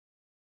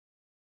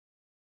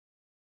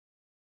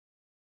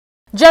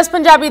जस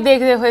पंजाबी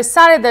देखते हुए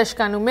सारे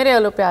दर्शकों को मेरे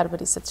वालों प्यार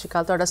भरी सत श्री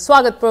अकाल। तुहाडा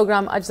स्वागत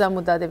प्रोग्राम अज दा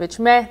मुद्दा दे विच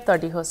मैं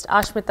तुहाडी होस्ट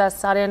आशमिता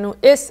सारिਆਂ ਨੂੰ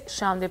इस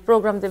शाम के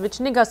प्रोग्राम के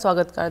विच निघा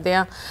स्वागत करते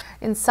हैं।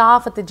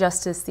 इंसाफ और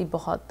जस्टिस की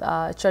बहुत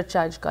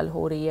चर्चा अजकल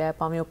हो रही है,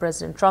 भावें वो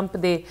प्रेजिडेंट ट्रंप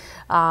के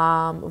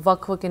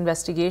वक्-वक्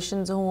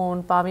इन्वेस्टिगेशनस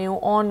होन, भावें वो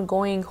ऑन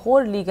गोइंग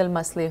होर लीगल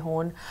मसले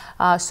होन।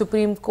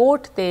 सुप्रीम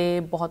कोर्ट ते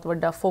बहुत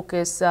वड्डा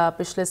फोकस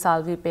पिछले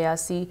साल भी पिया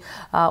सी,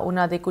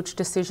 उन्हां दे कुछ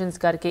डिसीजनस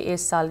करके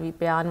इस साल भी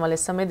पिया। आने वाले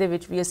समय दे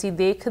विच भी असीं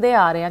देखदे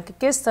आ रहे हैं कि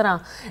किस तरह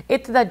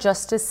इत्थे दा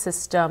justice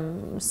system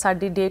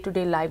sari day to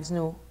day lives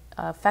नूं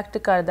अफेक्ट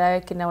करता है,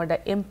 कितना वड्डा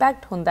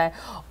इंपैक्ट होंदा है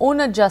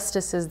उन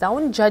जस्टिस दा,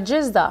 उन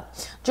जजिस दा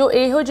जो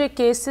इहो जे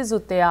केसिस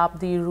उत्ते आप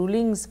दी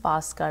रूलिंग्स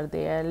पास करते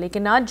हैं।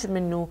 लेकिन अज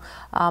मैनू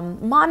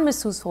मान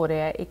महसूस हो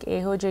रहा है एक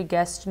इहो जे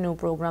गेस्ट नूं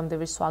प्रोग्राम दे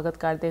विच स्वागत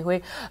करते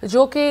हुए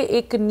जो कि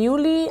एक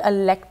न्यूली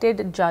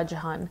इलैक्टेड जज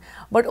हैं,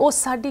 बट वो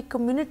साडी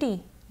कम्यूनिटी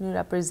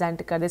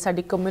रिप्रजेंट करते,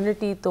 साडी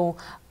कम्यूनिटी तो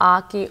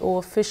आके वो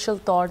ऑफिशियल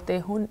तौर पर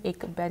हुण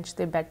एक बेंच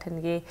ते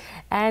बैठणगे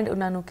एंड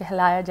उन्होंने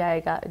कहलाया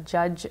जाएगा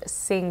जज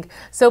Singh.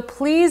 So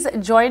please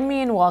join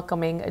me in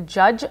welcoming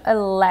जज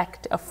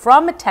elect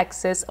from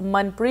taxis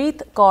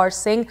Manpreet Kaur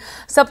Singh.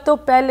 सब तो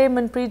पहले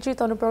मनप्रीत जी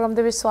तुहानूं प्रोग्राम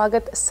दे विच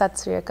स्वागत।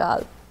 सत श्री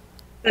अकाल।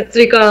 Sat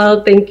Sri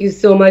Akal. Thank you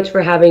so much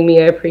for having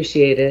me. I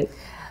appreciate it.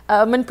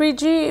 Manpreet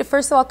ji,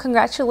 first of all,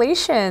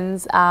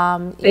 congratulations.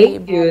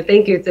 Thank you.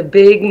 Thank you. It's a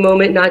big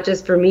moment, not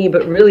just for me,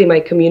 but really my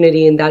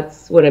community, and that's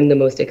what I'm the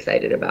most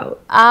excited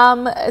about.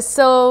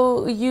 So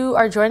you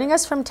are joining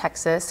us from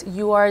Texas.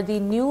 You are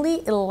the newly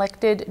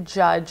elected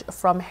judge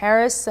from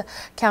Harris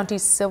County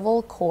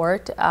Civil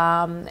Court.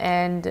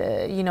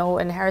 You know,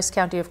 and Harris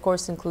County, of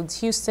course,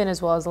 includes Houston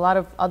as well as a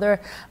lot of other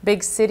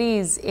big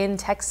cities in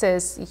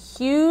Texas.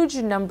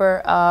 Huge number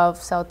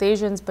of South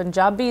Asians,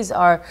 Punjabis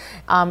are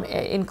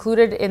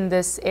included in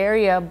this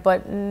area,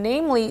 but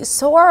namely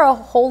so are a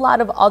whole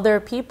lot of other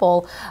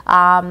people,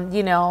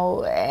 you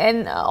know,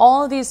 and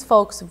all of these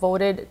folks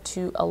voted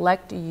to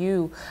elect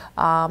you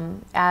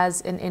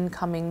as an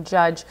incoming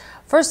judge.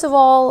 First of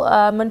all,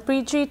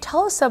 Manpreet ji,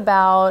 tell us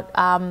about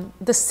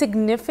the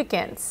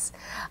significance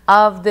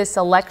of this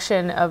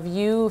election, of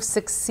you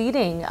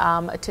succeeding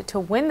to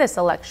win this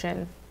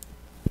election.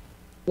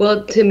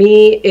 Well, to me,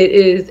 it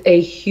is a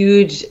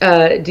huge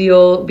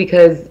deal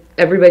because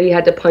everybody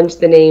had to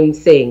punch the name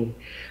Singh.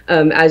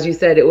 As you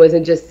said, it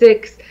wasn't just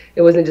Sikhs,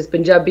 it wasn't just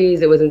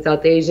Punjabis, it wasn't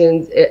South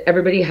Asians.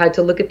 Everybody had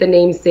to look at the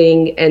name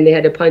Singh and they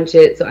had to punch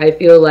it. So I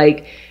feel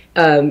like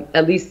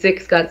at least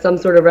Sikhs got some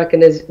sort of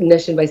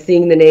recognition by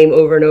seeing the name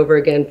over and over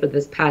again for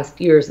this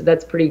past year. So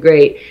that's pretty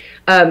great.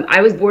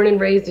 I was born and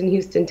raised in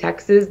Houston,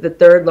 Texas, the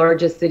third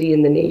largest city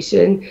in the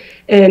nation.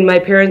 And my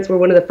parents were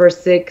one of the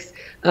first Sikhs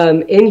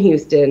in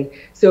Houston.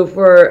 So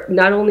for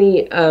not only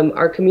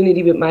our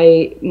community, but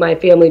my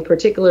family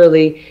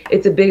particularly,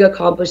 it's a big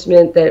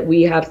accomplishment that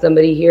we have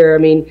somebody here. I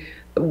mean,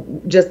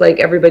 just like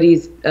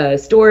everybody's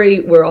story,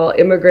 we're all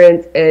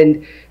immigrants,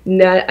 and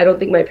I don't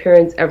think my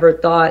parents ever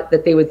thought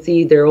that they would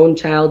see their own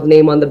child's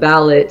name on the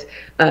ballot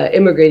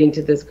immigrating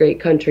to this great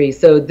country.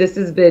 So this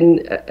has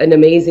been an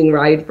amazing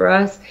ride for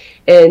us,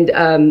 and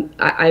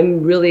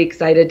I'm really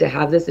excited to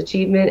have this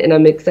achievement, and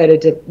I'm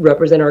excited to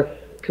represent our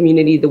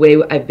community the way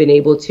I've been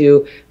able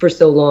to for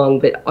so long,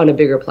 but on a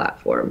bigger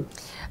platform.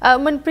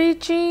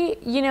 Manpreet ji,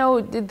 you know,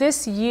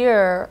 this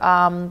year,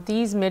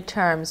 these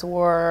midterms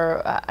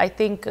were, I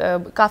think,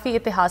 काफ़ी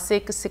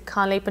ऐतिहासिक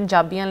सिखां लई,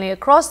 पंजाबियां लई,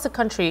 across the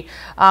country.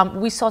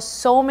 We saw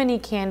so many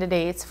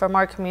candidates from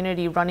our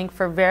community running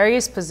for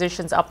various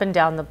positions up and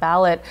down the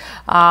ballot,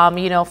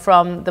 you know,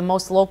 from the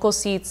most local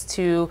seats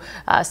to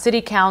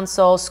city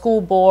council, school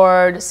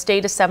board,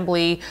 state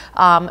assembly,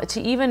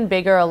 to even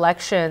bigger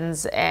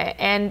elections.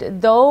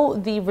 And though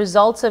the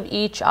results of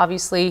each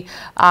obviously,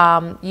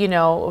 you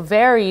know,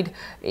 varied,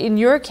 in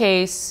your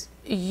case,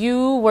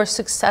 you were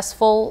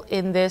successful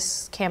in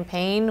this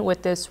campaign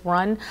with this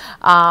run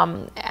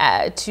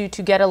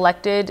to get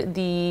elected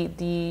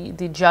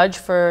the judge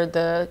for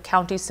the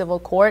county civil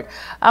court.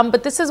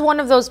 But this is one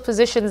of those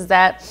positions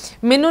that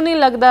मैनू नहीं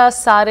लगदा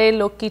सारे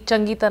लोग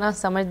चंगी तरह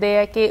समझते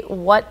हैं कि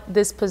what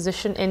this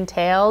position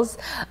entails.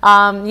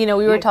 You know,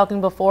 we were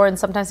talking before, and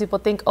sometimes people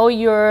think, oh,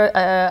 you're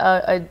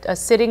a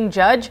sitting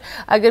judge.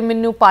 अगर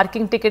मैनू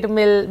parking ticket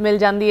मिल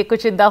जाती है,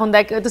 कुछ इदा हुंदा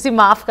है कि तुसी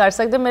माफ कर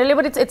सकते हो मेरे लिए,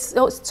 but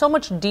it's so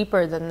much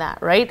deeper than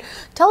that, right?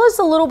 Tell us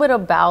a little bit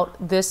about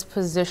this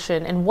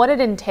position and what it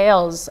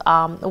entails,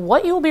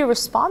 what you'll be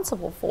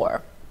responsible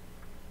for.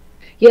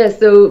 Yeah,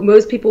 so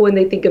most people, when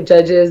they think of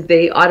judges,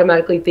 they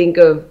automatically think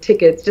of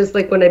tickets. Just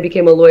like when I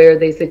became a lawyer,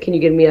 they said, can you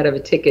get me out of a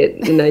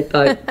ticket? And I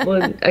thought,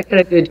 well, I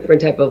kind of do a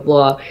different type of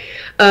law.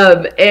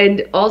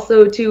 And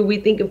also, too, we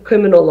think of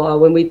criminal law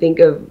when we think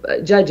of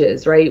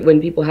judges, right?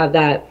 When people have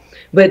that.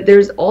 But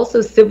there's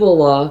also civil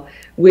law,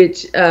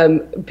 which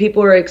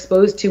people are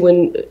exposed to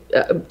when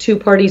two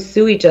parties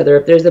sue each other.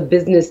 If there's a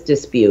business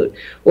dispute,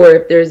 or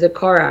if there's a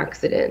car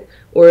accident,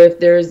 or if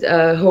there's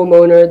a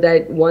homeowner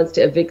that wants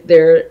to evict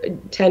their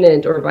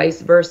tenant, or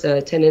vice versa,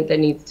 a tenant that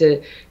needs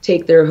to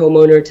take their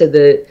homeowner to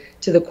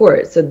the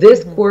court. So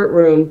this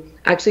courtroom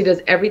actually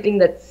does everything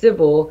that's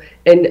civil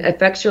and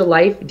affects your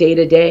life day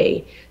to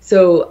day.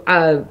 So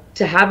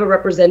to have a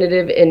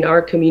representative in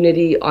our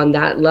community on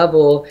that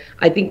level,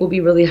 I think will be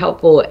really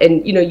helpful.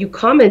 And, you know, you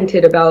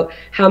commented about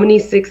how many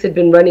Sikhs had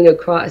been running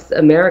across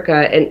America,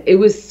 and it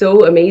was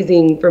so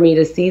amazing for me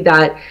to see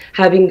that,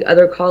 having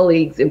other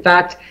colleagues. In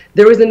fact,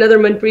 there was another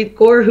Manpreet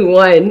Kaur who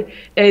won,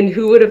 and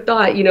who would have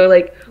thought, you know,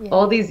 like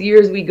all these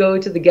years we go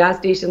to the gas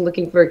station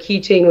looking for a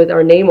keychain with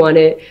our name on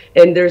it,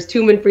 and there's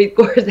 2 Manpreet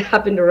Kaurs that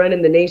happen to run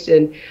in the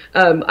nation.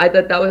 I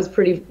thought that was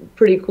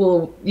pretty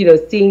cool, you know,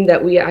 seeing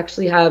that we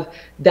actually have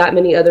that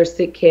many other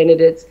Sikh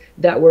candidates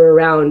that were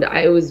around.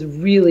 I was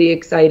really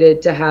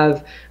excited to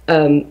have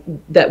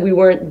that we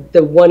weren't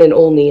the one and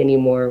only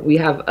anymore. We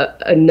have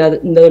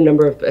another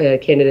number of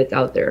candidates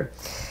out there.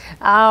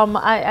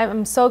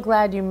 I'm so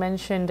glad you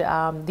mentioned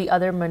the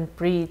other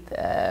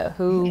Manpreet,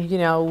 who, you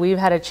know, we've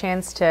had a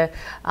chance to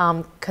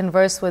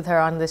converse with her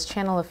on this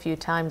channel a few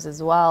times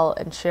as well,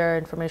 and share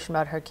information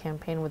about her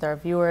campaign with our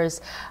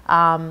viewers.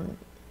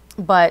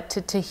 But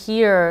to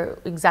hear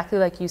exactly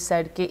like you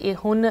said कि ये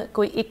हुन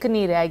कोई एक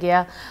नहीं रह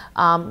गया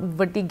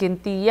वड्डी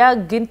गिनती या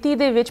गिनती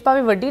दे विच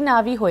भावें वड्डी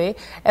ना भी होए,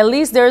 at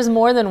least there is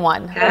more than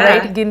one,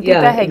 right? गिनती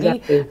ਤਾਂ हैगी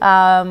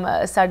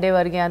ਸਾਡੇ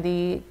ਵਰਗਿਆਂ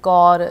ਦੀ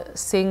ਕੌਰ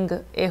ਸਿੰਘ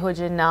ਇਹੋ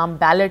ਜਿਹੇ ਨਾਮ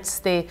ballots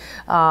ਤੇ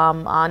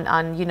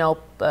on you know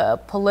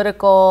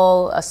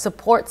political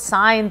support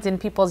signs in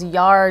people's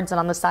yards and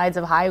on the sides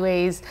of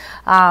highways.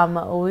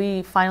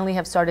 We finally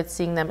have started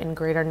seeing them in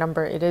greater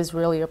number. It is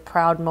really a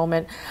proud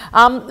moment.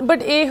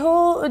 But eho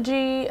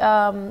ji,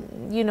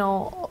 you know,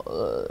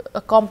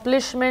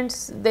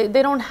 accomplishments,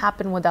 they don't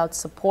happen without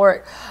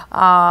support.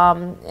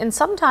 And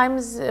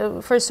sometimes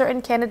for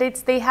certain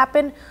candidates, they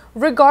happen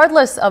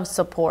regardless of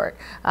support,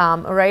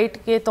 right?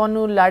 कि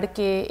तोनू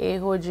लड़के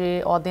एहो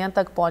जे औहदियां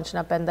तक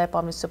पहुंचना पैंदा है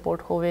भावें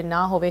support होवे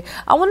ना होवे.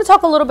 I want to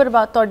talk a little bit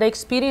about ਤੁਹਾਡਾ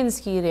experience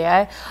ਕੀ ਰਿਹਾ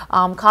ਹੈ,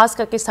 ਖਾਸ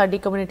ਕਰਕੇ ਸਾਡੀ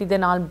ਕਮਿਊਨਿਟੀ ਦੇ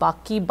ਨਾਲ,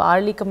 ਬਾਕੀ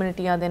ਬਾਹਰਲੀ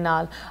ਕਮਿਊਨਿਟੀਆਂ ਦੇ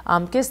ਨਾਲ,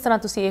 ਕਿਸ ਤਰ੍ਹਾਂ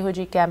ਤੁਸੀਂ ਇਹੋ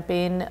ਜਿਹੀ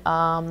ਕੈਂਪੇਨ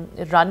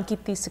ਰਨ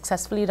ਕੀਤੀ,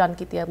 successfully ਰਨ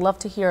ਕੀਤੀ. I'd love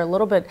to hear a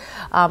little bit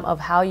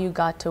of how you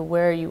got to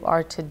where you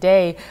are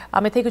today.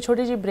 ਇੱਥੇ ਇੱਕ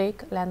ਛੋਟੀ ਜਿਹੀ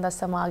ਬ੍ਰੇਕ ਲੈਣ ਦਾ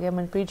ਸਮਾਂ ਆ ਗਿਆ.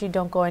 Manpreet ji,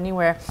 don't go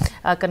anywhere.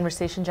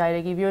 Conversation ਜਾਰੀ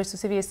ਰਹੇਗੀ. Viewers,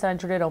 ਤੁਸੀਂ ਵੀ ਇਸ ਤਰ੍ਹਾਂ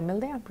ਜੁੜੇ ਰਹੋ.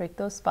 ਮਿਲਦੇ ਹਾਂ ਬ੍ਰੇਕ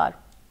ਤੋਂ ਬਾਅਦ.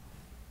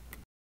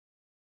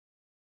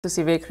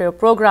 ਤੁਸੀਂ ਵੇਖ ਰਹੇ ਹੋ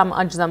ਪ੍ਰੋਗਰਾਮ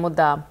ਅੱਜ ਦਾ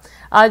ਮੁੱਦਾ.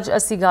 ਅੱਜ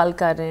ਅਸੀਂ ਗੱਲ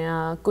ਕਰ ਰਹੇ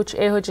ਹਾਂ ਕੁਝ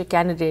ਇਹੋ ਜਿਹੇ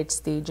ਕੈਂਡੀਡੇਟਸ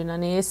ਦੀ ਜਿਨ੍ਹਾਂ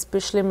ਨੇ ਇਸ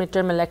ਪਿਛਲੇ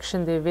ਮਿਡਟਰਮ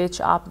ਇਲੈਕਸ਼ਨ ਦੇ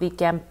ਵਿੱਚ ਆਪ ਦੀ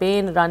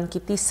ਕੈਂਪੇਨ ਰਨ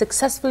ਕੀਤੀ,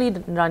 ਸਕਸੈਸਫੁਲੀ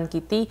ਰਨ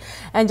ਕੀਤੀ,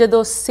 ਐਂਡ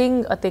ਜਦੋਂ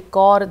ਸਿੰਘ ਅਤੇ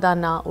ਕੌਰ ਦਾ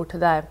ਨਾਂ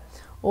ਉੱਠਦਾ ਹੈ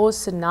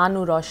ਉਸ ਨਾਂ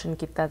ਨੂੰ ਰੋਸ਼ਨ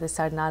ਕੀਤਾ. ਤੇ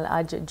ਸਾਡੇ ਨਾਲ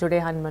ਅੱਜ ਜੁੜੇ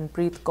ਹਨ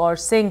ਮਨਪ੍ਰੀਤ ਕੌਰ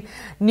ਸਿੰਘ,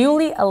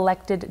 ਨਿਊਲੀ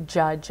ਇਲੈਕਟਡ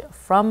ਜੱਜ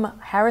firm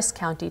Harris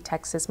County,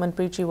 Texas.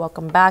 Manpreet ji,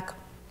 welcome back.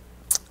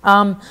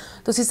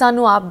 ਤੁਸੀਂ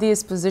ਸਾਨੂੰ ਆਪ ਦੀ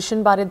ਇਸ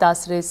ਪੋਜੀਸ਼ਨ ਬਾਰੇ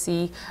ਦੱਸ ਰਹੇ ਸੀ,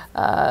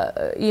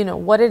 you know,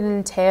 what it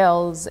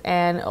entails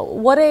and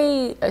what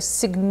a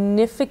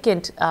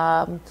significant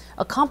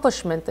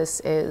accomplishment this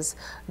is.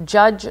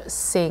 Judge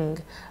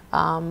Singh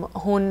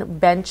ਹੁਣ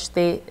bench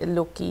ਤੇ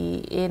ਲੋਕੀ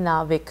ਇਹ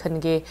ਨਾ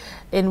ਵੇਖਣਗੇ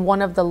in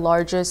one of the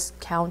largest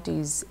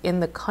counties in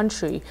the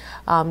country,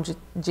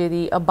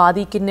 ਜਿਹਦੀ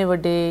ਆਬਾਦੀ ਕਿੰਨੇ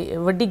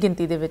ਵੱਡੀ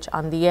ਗਿਣਤੀ ਦੇ ਵਿੱਚ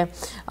ਆਉਂਦੀ ਹੈ.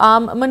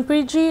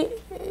 ਮਨਪ੍ਰੀਤ ਜੀ,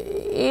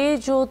 ਇਹ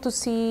ਜੋ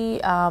ਤੁਸੀਂ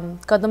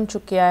ਕਦਮ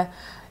ਚੁੱਕਿਆ ਹੈ,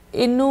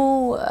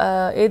 ਇਹਨੂੰ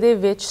ਇਹਦੇ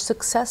ਵਿੱਚ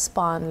success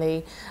ਪਾਉਣ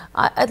ਲਈ,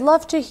 I'd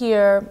love to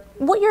hear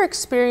what your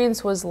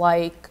experience was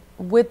like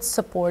with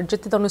support,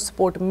 ਜਿੱਥੇ ਤੁਹਾਨੂੰ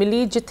support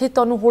ਮਿਲੀ, ਜਿੱਥੇ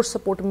ਤੁਹਾਨੂੰ ਹੋਰ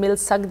support ਮਿਲ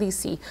ਸਕਦੀ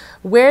ਸੀ,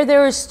 where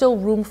there is still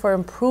room for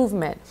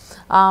improvement.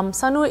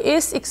 ਸਾਨੂੰ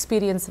ਇਸ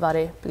experience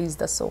ਬਾਰੇ please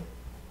ਦੱਸੋ.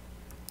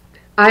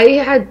 I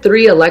had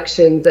 3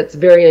 elections. That's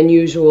very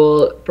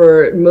unusual for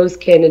most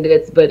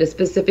candidates, but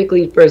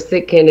specifically for a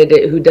Sikh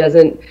candidate who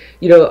doesn't,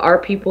 you know, our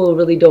people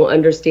really don't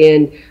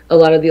understand a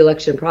lot of the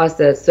election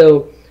process. So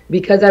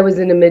because I was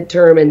in a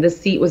midterm and this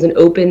seat was an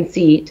open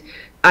seat,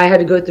 I had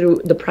to go through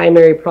the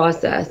primary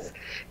process.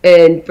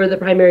 And for the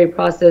primary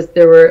process,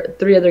 there were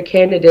 3 other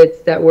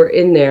candidates that were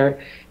in there.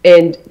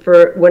 And for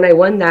when I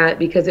won that,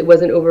 because it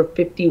wasn't over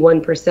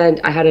 51%,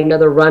 I had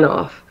another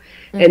runoff.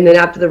 And then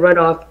after the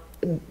runoff,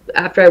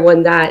 after I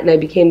won that and I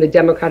became the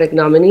Democratic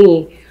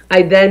nominee,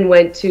 I then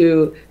went to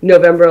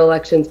November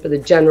elections for the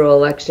general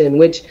election,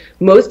 which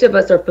most of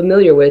us are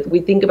familiar with. We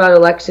think about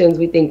elections,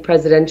 we think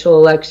presidential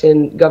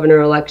election,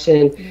 governor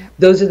election.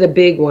 Those are the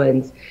big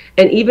ones.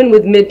 And even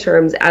with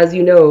midterms, as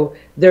you know,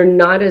 they're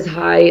not as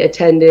high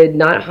attended,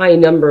 not high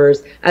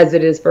numbers as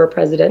it is for a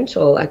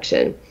presidential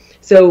election.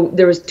 So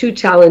there was 2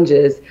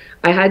 challenges.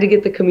 I had to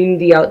get the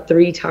community out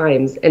 3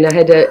 times, and I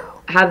had to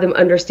have them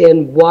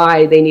understand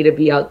why they need to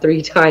be out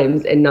 3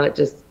 times and not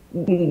just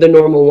the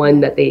normal one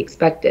that they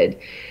expected.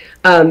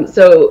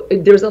 So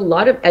there's a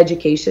lot of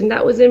education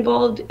that was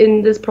involved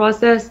in this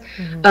process.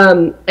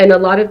 And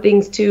a lot of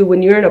things too,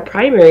 when you're in a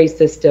primary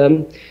system,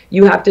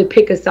 you have to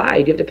pick a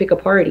side, you have to pick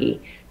a party.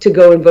 to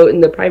go and vote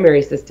in the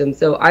primary system.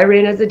 So I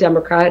ran as a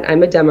Democrat.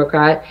 I'm a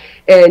Democrat.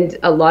 And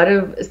a lot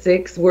of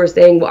Sikhs were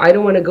saying, well, I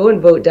don't want to go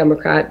and vote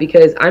Democrat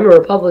because I'm a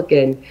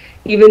Republican,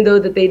 even though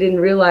that they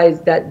didn't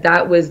realize that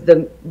that was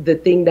the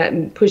thing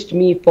that pushed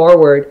me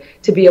forward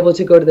to be able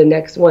to go to the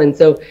next one.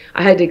 So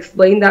I had to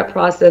explain that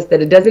process,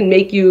 that it doesn't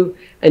make you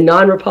a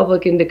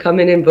non-Republican to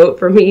come in and vote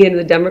for me in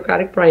the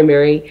Democratic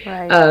primary.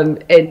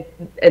 Right.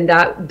 And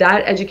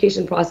that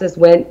education process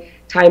went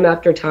time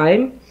after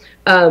time.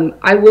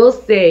 I will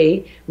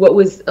say what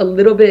was a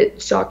little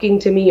bit shocking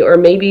to me, or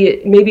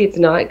maybe it's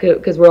not,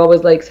 because we're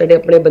always like,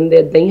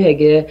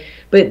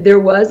 but there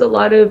was a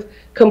lot of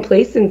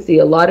complacency,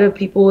 a lot of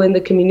people in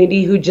the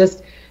community who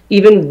just,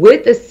 even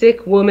with a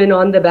Sikh woman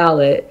on the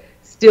ballot,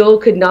 still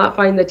could not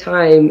find the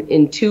time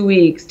in 2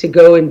 weeks to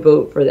go and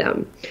vote for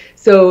them.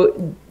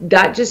 So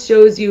that just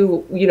shows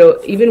you,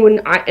 even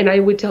when I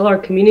would tell our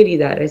community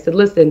that, I said,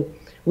 listen,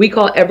 we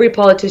call every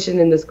politician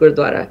in this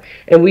Gurdwara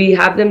and we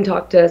have them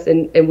talk to us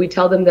and we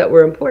tell them that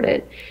we're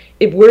important.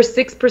 If we're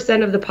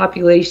 6% of the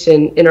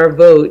population in our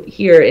vote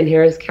here in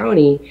Harris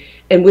County,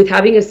 and with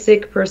having a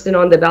Sikh person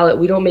on the ballot,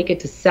 we don't make it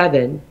to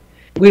 7.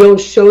 We don't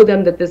show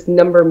them that this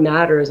number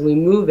matters. We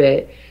move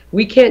it.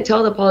 We can't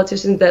tell the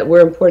politicians that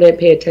we're important,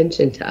 pay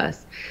attention to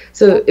us.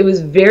 So it was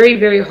very,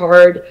 very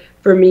hard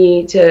for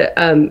me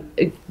to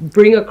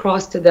bring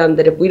across to them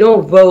that if we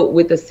don't vote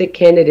with a Sikh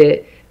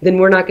candidate, then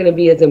we're not going to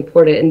be as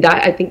important. And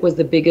that, I think, was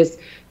the biggest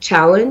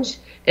challenge.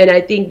 And I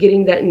think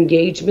getting that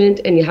engagement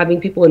and having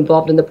people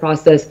involved in the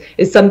process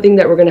is something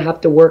that we're going to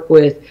have to work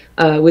with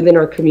within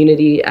our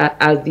community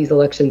as these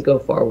elections go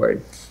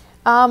forward.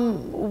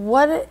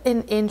 What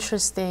an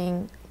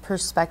interesting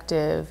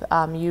perspective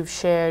you've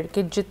shared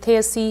कि जिथे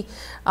असी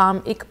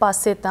एक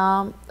पासे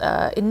तां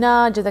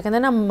इन्ना जिदा कहंदे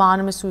ना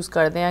मान महसूस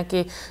करते हैं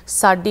कि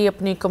साडी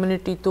अपनी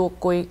कम्युनिटी तो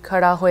कोई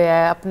खड़ा होया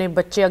है, अपने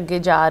बच्चे अगे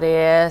जा रहे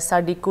हैं,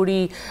 साडी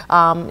कुड़ी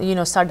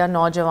साडा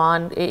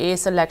नौजवान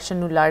इस इलैक्शन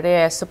नूं लड़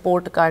रहा है,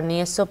 सपोर्ट करनी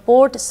है।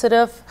 सपोर्ट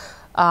सिर्फ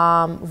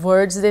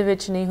words ਦੇ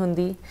ਵਿੱਚ ਨਹੀਂ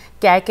ਹੁੰਦੀ,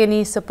 ਕਹਿ ਕੇ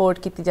ਨਹੀਂ support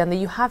ਕੀਤੀ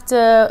ਜਾਂਦੀ. You have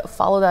to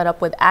follow that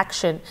up with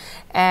action,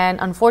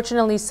 and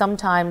unfortunately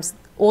sometimes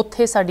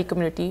ਉੱਥੇ ਸਾਡੀ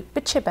ਕਮਿਊਨਿਟੀ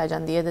ਪਿੱਛੇ ਪੈ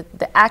ਜਾਂਦੀ ਹੈ.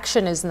 The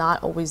action is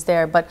not always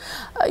there, but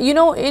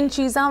in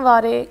ਚੀਜ਼ਾਂ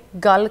ਬਾਰੇ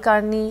ਗੱਲ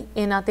ਕਰਨੀ,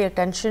 ਇਹਨਾਂ ਤੇ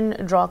attention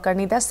draw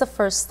ਕਰਨੀ, that's the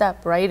first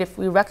step, right? If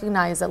we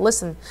recognize that,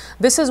 listen,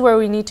 this is where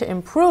we need to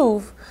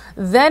improve,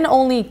 then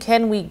only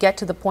can we get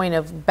to the point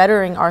of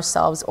bettering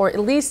ourselves, or at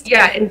least...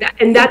 Yeah,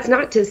 and that's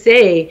not to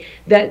say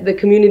that the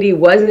community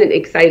wasn't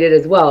excited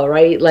as well,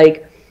 right?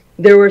 Like,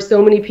 there were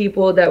so many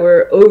people that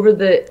were over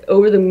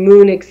the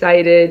moon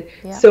excited,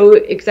 yeah. So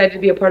excited to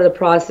be a part of the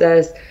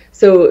process.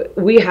 So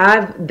we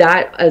have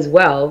that as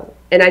well,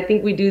 and I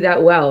think we do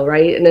that well,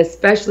 right? And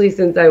especially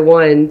since I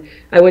won,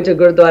 I went to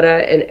Gurdwara,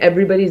 and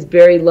everybody's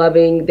very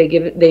loving. They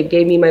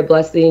gave me my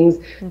blessings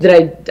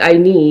that I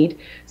need.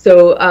 So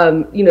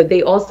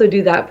they also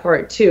do that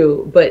part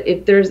too. But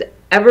if there's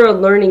ever a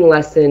learning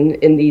lesson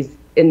in these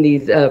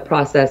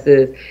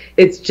processes,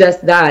 it's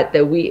just that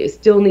we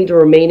still need to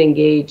remain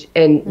engaged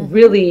and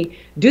really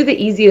do the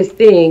easiest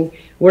thing.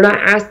 We're not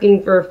asking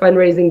for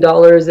fundraising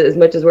dollars as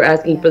much as we're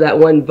asking for that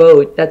one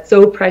vote. That's so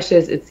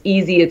precious. It's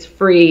easy, it's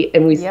free,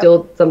 and we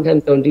still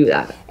sometimes don't do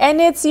that.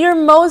 And it's your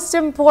most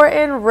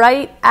important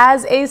right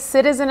as a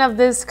citizen of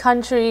this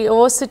country.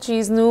 Us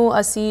cheez nu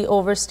asi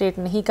overstate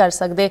nahi kar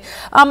sakde.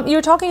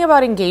 You're talking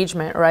about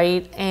engagement,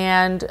 right?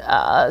 And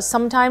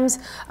sometimes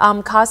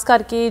khas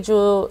karke jo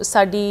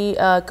sadi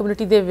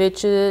community de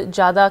vich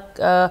jada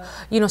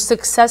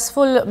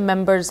successful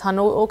members han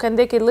o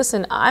kende ke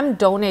listen, I'm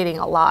donating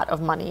a lot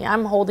of money.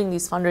 I'm holding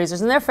these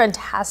fundraisers and they're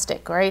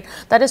fantastic, right?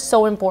 That is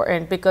so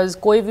important because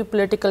koi bhi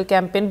political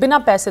campaign bina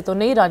paise to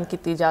nahi run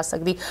kiti ja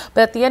sakdi,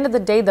 but at the end of the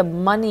day the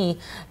money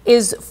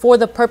is for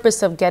the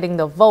purpose of getting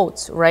the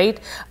votes,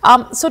 right?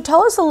 So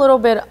tell us a little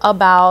bit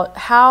about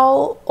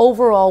how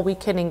overall we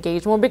can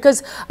engage more,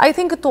 because I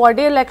think tuade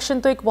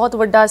election to ek bahut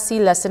vadda si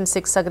lesson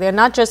sikh sakde hain,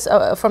 not just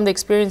from the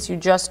experience you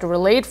just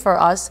relayed for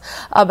us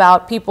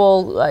about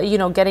people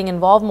getting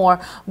involved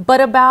more,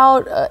 but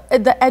about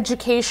the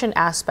education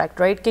aspect,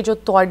 right? Ke jo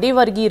tuade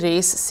vargi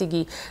race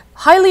sigi,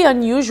 highly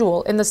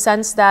unusual in the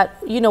sense that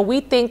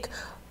we think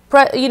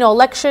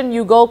election,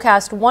 you go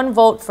cast one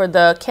vote for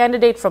the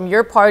candidate from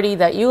your party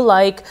that you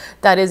like,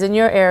 that is in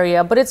your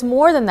area, but it's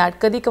more than that.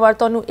 Kadi kawar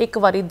tonu ek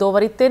wari, do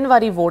wari, tin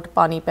wari vote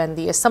pani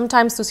pendi hai.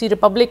 Sometimes tusi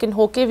Republican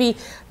hoke vi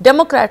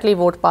democratically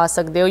vote pa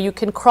sakde ho. You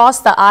can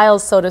cross the aisle,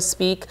 so to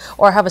speak,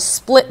 or have a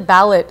split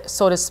ballot,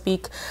 so to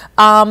speak.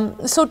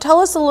 So tell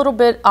us a little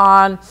bit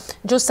on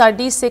jo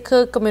sadi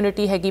Sikh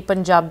community hegi,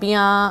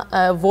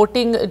 Punjabiyan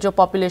voting jo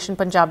population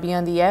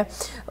Punjabiyan di hai,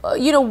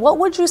 what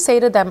would you say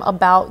to them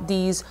about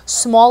these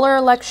smaller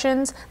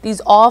elections,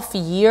 these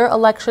off-year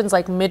elections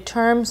like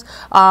midterms,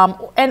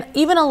 and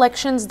even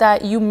elections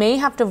that you may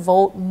have to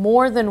vote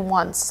more than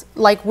once,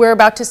 like we're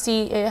about to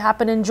see it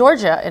happen in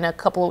Georgia in a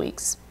couple of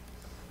weeks?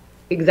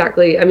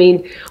 Exactly. I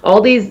mean,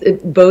 all these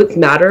votes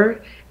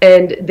matter,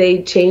 and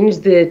they change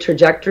the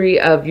trajectory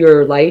of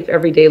your life,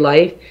 everyday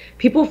life.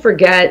 People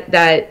forget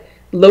that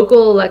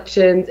local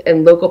elections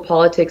and local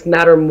politics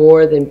matter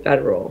more than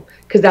federal,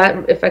 because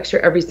that affects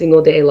your every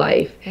single day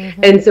life.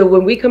 And so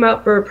when we come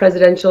out for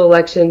presidential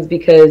elections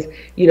because,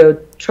 you know,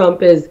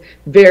 Trump is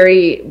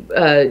very,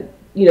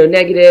 you know,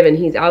 negative and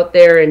he's out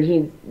there and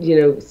he's, you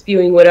know,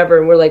 spewing whatever,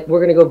 and we're like,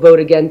 we're going to go vote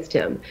against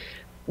him.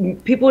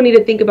 People need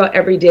to think about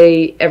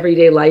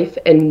everyday life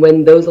and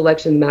when those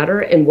elections matter,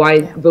 and why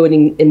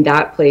voting in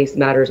that place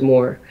matters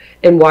more,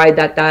 and why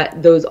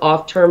those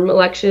off-term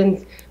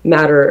elections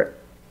matter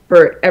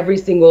for every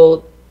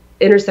single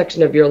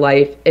intersection of your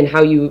life and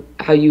how you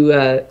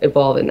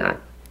evolve in that.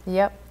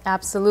 Yep.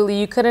 Absolutely.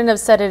 You couldn't have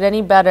said it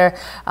any better.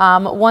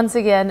 Once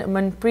again,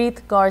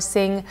 Manpreet Kaur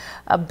Singh,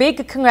 a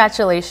big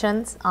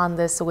congratulations on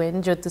this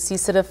win, जो तुसी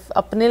सिर्फ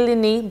अपने लिए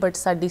नहीं, but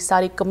साडी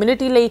सारी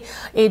community ਲਈ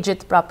ਇਹ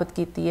ਜਿੱਤ ਪ੍ਰਾਪਤ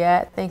ਕੀਤੀ ਹੈ.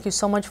 Thank you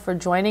so much for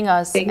joining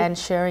us and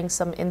sharing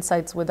some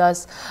insights with us.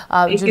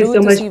 Thank you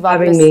so much for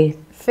having me.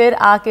 फिर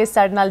आके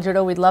साडे नाल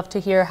जुड़ो. We'd love to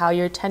hear how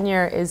your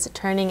tenure is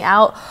turning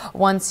out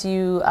once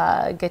you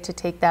get to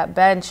take that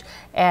bench,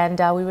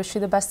 and we wish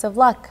you the best of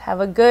luck.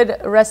 Have a good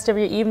rest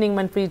of your evening,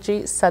 Manpreet ji.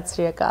 Sat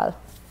Sri Akal.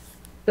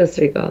 Sat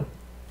Sri Akal.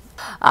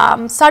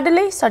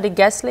 ਸਾਡੇ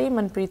guest ਲਈ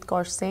Manpreet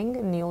Kaur Singh,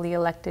 newly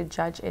elected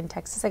judge in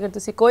Texas. ਅਗਰ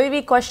ਤੁਸੀਂ ਕੋਈ ਵੀ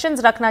questions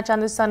ਰੱਖਣਾ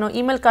ਚਾਹੁੰਦੇ ਹੋ ਸਾਨੂੰ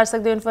email ਕਰ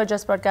ਸਕਦੇ ਹੋ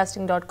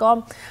info@justbroadcasting.com,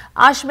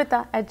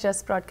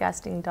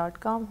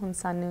 aashmeeta@justbroadcasting.com. ਹੁਣ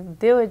ਸਾਨੂੰ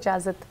ਦਿਓ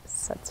ਇਜਾਜ਼ਤ.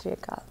 ਸਤਿ ਸ੍ਰੀ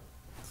ਅਕਾਲ.